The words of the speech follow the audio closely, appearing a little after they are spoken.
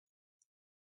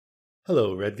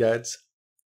Hello, Red Guides.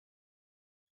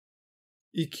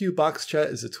 EQBox Chat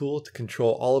is a tool to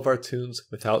control all of our tunes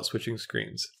without switching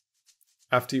screens.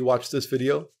 After you watch this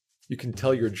video, you can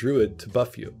tell your druid to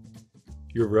buff you,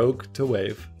 your rogue to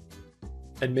wave,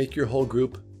 and make your whole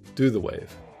group do the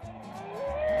wave.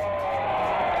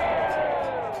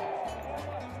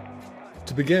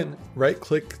 To begin,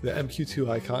 right-click the MQ2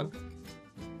 icon,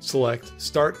 select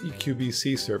Start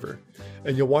EQBC Server,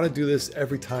 and you'll want to do this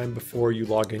every time before you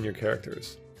log in your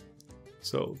characters.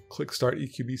 So click Start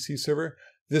EQBC Server.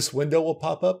 This window will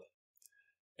pop up,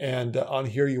 and on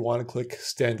here you want to click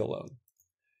Standalone.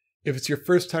 If it's your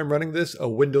first time running this, a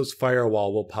Windows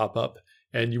firewall will pop up,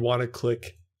 and you want to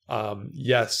click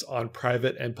Yes on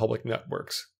private and public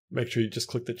networks. Make sure you just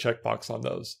click the checkbox on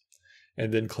those,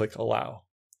 and then click Allow.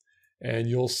 And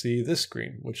you'll see this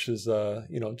screen, which is,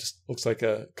 just looks like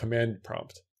a command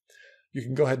prompt. You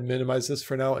can go ahead and minimize this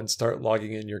for now and start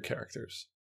logging in your characters.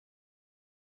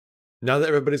 Now that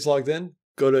everybody's logged in,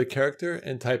 go to a character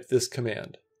and type this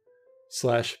command,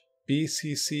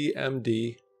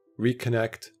 /bccmd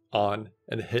reconnect on,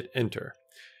 and hit enter.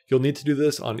 You'll need to do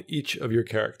this on each of your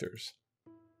characters.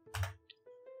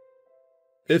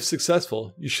 If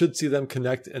successful, you should see them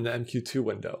connect in the MQ2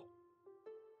 window.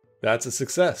 That's a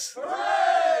success!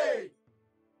 Hooray!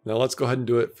 Now let's go ahead and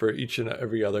do it for each and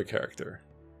every other character.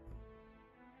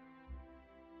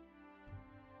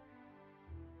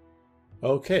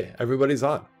 Okay, everybody's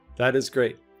on. That is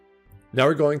great. Now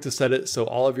we're going to set it so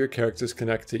all of your characters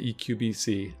connect to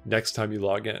EQBC next time you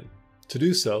log in. To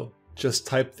do so, just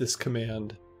type this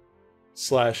command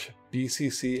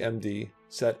 /bccmd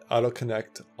set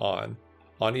autoconnect on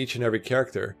each and every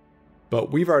character,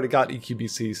 but we've already got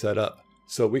EQBC set up,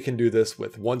 so we can do this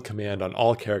with one command on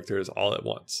all characters all at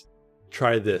once.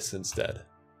 Try this instead.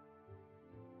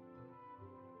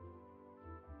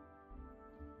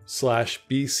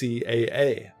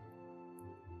 /bcaa,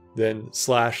 then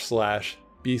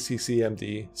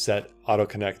 /bccmd set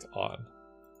autoconnect on.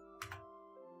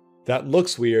 That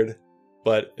looks weird,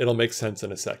 but it'll make sense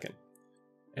in a second.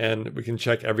 And we can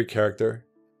check every character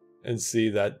and see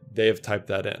that they have typed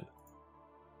that in.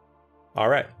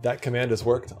 Alright, that command has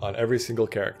worked on every single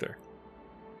character.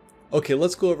 Okay,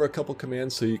 let's go over a couple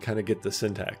commands so you kind of get the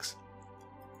syntax.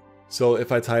 So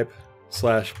if I type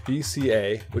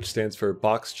 /bca, which stands for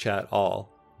box chat all,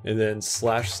 and then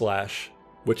 //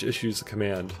 which issues the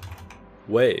command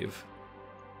wave,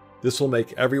 this will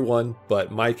make everyone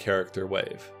but my character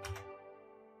wave.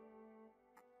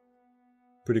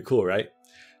 Pretty cool, right?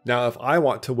 Now if I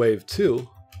want to wave too,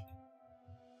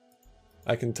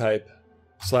 I can type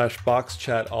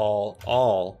 /boxchat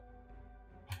all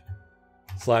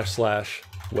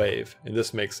 / wave, and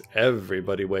this makes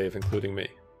everybody wave, including me.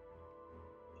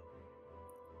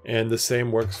 And the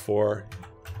same works for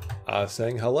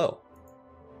saying hello.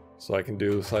 So I can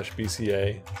do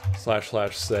 /bca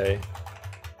 / say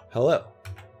hello.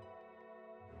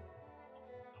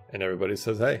 And everybody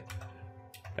says hey.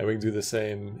 And we can do the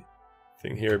same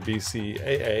thing here,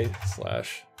 bcaa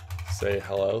 / say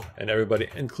hello. And everybody,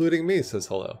 including me, says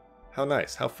hello. How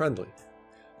nice, how friendly.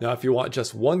 Now if you want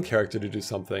just one character to do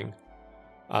something,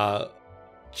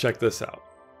 check this out.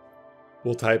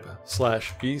 We'll type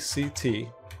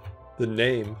 /bct, the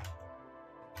name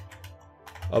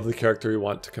of the character we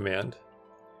want to command,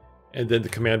 and then the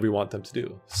command we want them to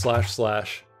do,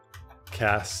 //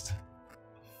 cast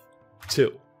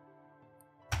 2.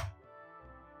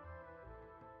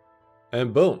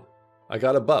 And boom, I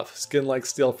got a buff, skin like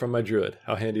steel from my druid.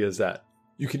 How handy is that?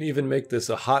 You can even make this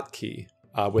a hotkey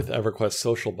with EverQuest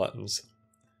social buttons,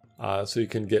 so you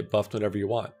can get buffed whenever you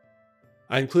want.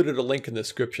 I included a link in the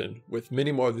description with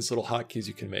many more of these little hotkeys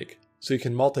you can make, so you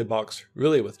can multi-box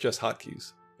really with just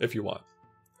hotkeys, if you want.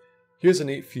 Here's a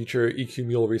neat feature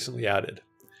EQMule recently added.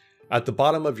 At the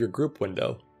bottom of your group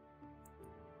window,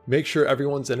 make sure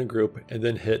everyone's in a group and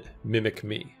then hit Mimic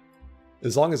Me.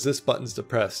 As long as this button's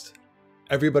depressed,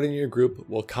 everybody in your group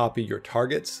will copy your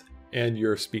targets and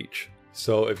your speech.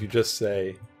 So if you just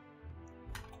say,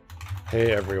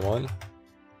 hey everyone,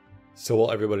 so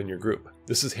will everybody in your group.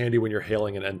 This is handy when you're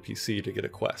hailing an NPC to get a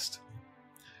quest.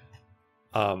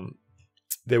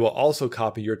 They will also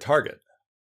copy your target.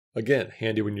 Again,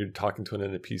 handy when you're talking to an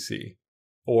NPC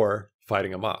or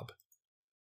fighting a mob.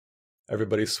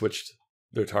 Everybody switched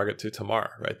their target to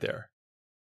Tamar right there.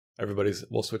 Everybody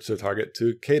will switch their target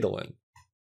to Kadelin.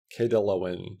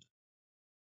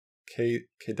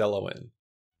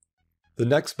 The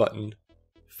next button,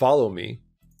 Follow Me,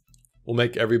 will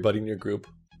make everybody in your group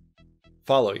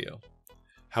follow you.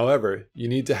 However, you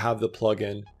need to have the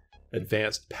plugin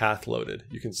Advanced Path loaded.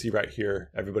 You can see right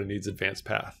here, everybody needs Advanced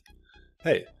Path.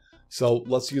 Hey, So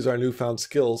let's use our newfound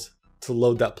skills to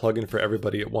load that plugin for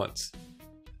everybody at once.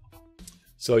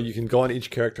 So you can go on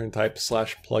each character and type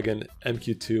 /plugin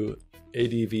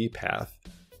MQ2ADV path,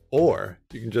 or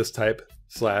you can just type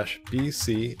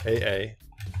 /BCAA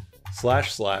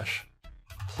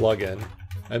 //plugin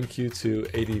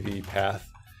MQ2ADV path,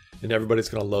 and everybody's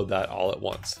going to load that all at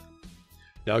once.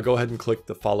 Now go ahead and click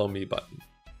the Follow Me button.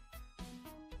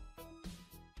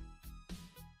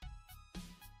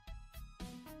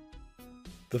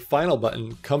 The final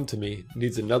button, Come to Me,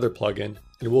 needs another plugin,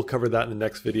 and we'll cover that in the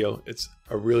next video. It's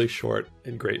a really short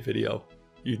and great video.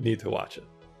 You'd need to watch it.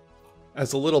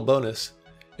 As a little bonus,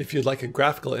 if you'd like a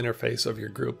graphical interface of your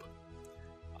group,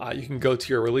 you can go to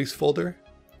your release folder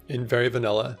in Very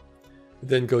Vanilla,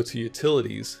 then go to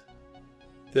Utilities,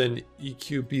 then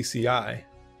EQBCI,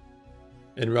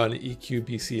 and run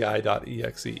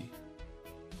EQBCI.exe.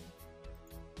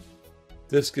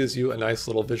 This gives you a nice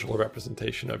little visual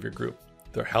representation of your group,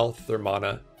 their health, their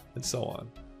mana, and so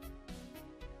on.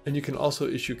 And you can also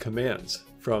issue commands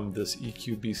from this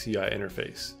EQBCI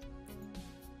interface.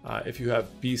 If you have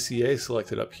BCA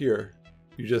selected up here,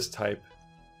 you just type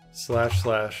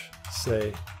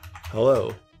 //say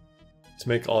hello to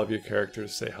make all of your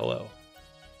characters say hello.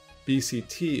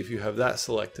 BCT, if you have that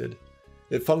selected,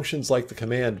 it functions like the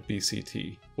command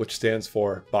BCT, which stands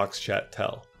for box chat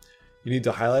tell. You need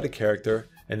to highlight a character,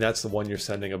 and that's the one you're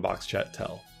sending a box chat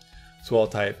tell. So I'll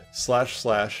type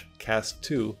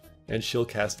 //cast2 and she'll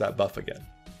cast that buff again.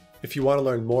 If you want to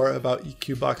learn more about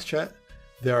EQ Box Chat,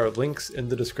 there are links in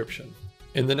the description.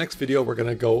 In the next video, we're going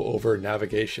to go over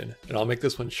navigation, and I'll make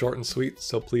this one short and sweet,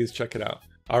 so please check it out.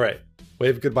 Alright,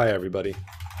 wave goodbye everybody.